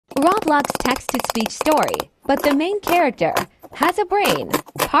Roblox text-to-speech story, but the main character has a brain.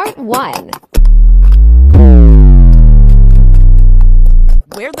 Part 1.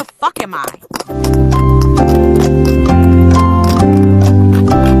 Where the fuck am I?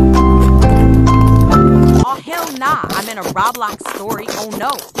 Oh hell nah, I'm in a Roblox story. Oh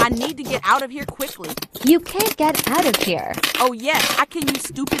no, I need to get out of here quickly. You can't get out of here. Oh yes, I can, you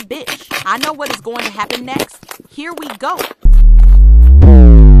stupid bitch. I know what is going to happen next. Here we go.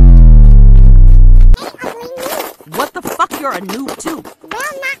 What the fuck, you're a noob too?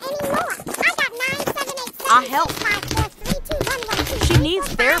 Well, not anymore. I got 9787. I help. She needs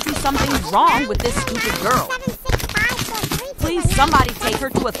therapy. Something's wrong with this stupid girl. Please, somebody take her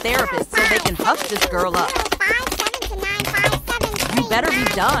to a therapist so they can hush this girl up. You better be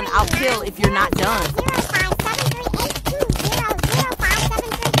done. I'll kill if you're not done.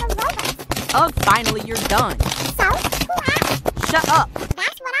 Ugh, finally you're done. So, who asked? Shut up.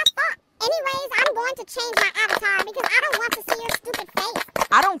 That's what I thought. Anyways, I'm going to change my avatar because I don't want to see your stupid face.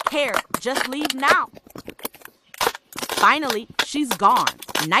 I don't care. Just leave now. Finally, she's gone.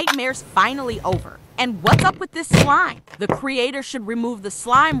 Nightmare's finally over. And what's up with this slime? The creator should remove the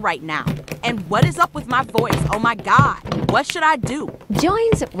slime right now. And what is up with my voice? Oh my god. What should I do?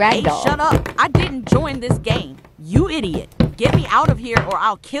 Joins Hey, Ragdoll. shut up. I didn't join this game. You idiot. Get me out of here or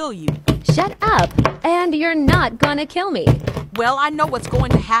I'll kill you. Shut up, and you're not gonna kill me. Well, I know what's going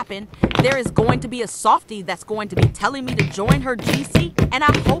to happen. There is going to be a softie that's going to be telling me to join her GC, and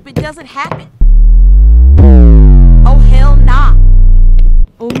I hope it doesn't happen. Oh, hell nah.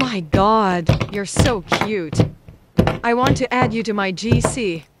 Oh my god, you're so cute. I want to add you to my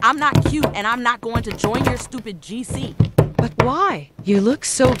GC. I'm not cute, and I'm not going to join your stupid GC. But why? You look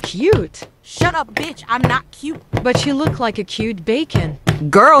so cute. Shut up, bitch. I'm not cute. But you look like a cute bacon.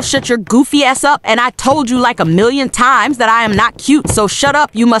 Girl, shut your goofy ass up, and I told you like 1,000,000 times that I am not cute, so shut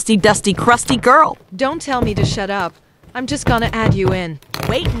up, you musty, dusty, crusty girl. Don't tell me to shut up. I'm just gonna add you in.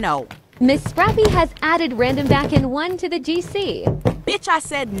 Wait, no. Miss Scrappy has added Random Back in 1 to the GC. Bitch, I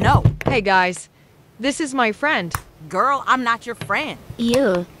said no. Hey guys, this is my friend. Girl, I'm not your friend.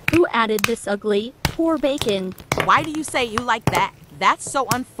 Ew, who added this ugly, poor bacon? Why do you say you like that? That's so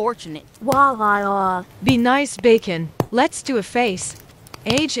unfortunate. Wah. Be nice, bacon. Let's do a face.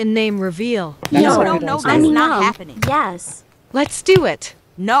 Age and name reveal. No, that's not happening. Yes. Let's do it.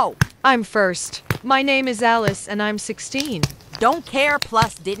 No. I'm first. My name is Alice and I'm 16. Don't care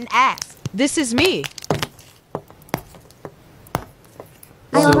plus didn't ask. This is me.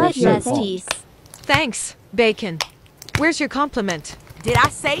 I So love it's your besties. Thanks, bacon. Where's your compliment? Did I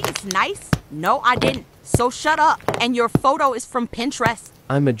say it's nice? No, I didn't. So shut up. And your photo is from Pinterest.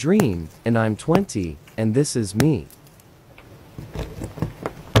 I'm a dream, and I'm 20, and this is me.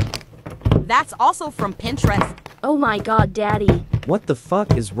 That's also from Pinterest. Oh my god, daddy. What the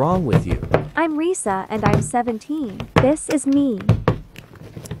fuck is wrong with you? I'm Risa and I'm 17. This is me.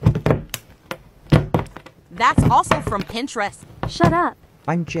 That's also from Pinterest. Shut up.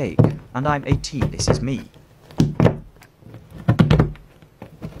 I'm Jake, and I'm 18. This is me.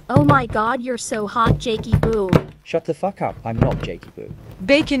 Oh my god, you're so hot, Jakey Boo. Shut the fuck up. I'm not Jakey Boo.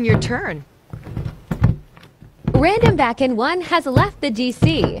 Bacon, your turn. Random Back in 1 has left the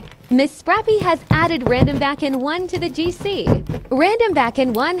GC. Miss Scrappy has added Random Back in 1 to the GC. Random Back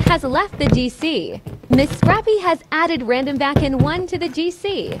in 1 has left the GC. Miss Scrappy has added Random Back in 1 to the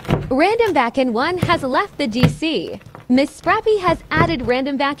GC. Random Back in 1 has left the GC. Miss Scrappy has added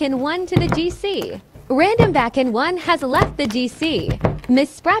Random Back in 1 to the GC. Random Back in 1 has left the GC. Miss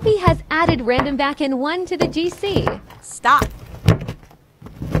Scrappy has added Random Back in 1 to the GC. Stop.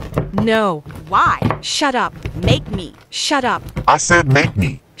 No. Why? Shut up. Make me. Shut up. I said make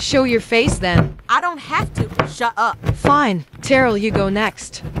me. Show your face then. I don't have to. Shut up. Fine. Terrell, you go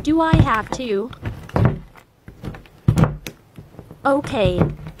next. Do I have to? Okay.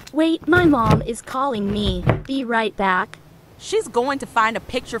 Wait, my mom is calling me. Be right back. She's going to find a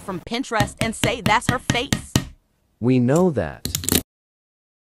picture from Pinterest and say that's her face. We know that.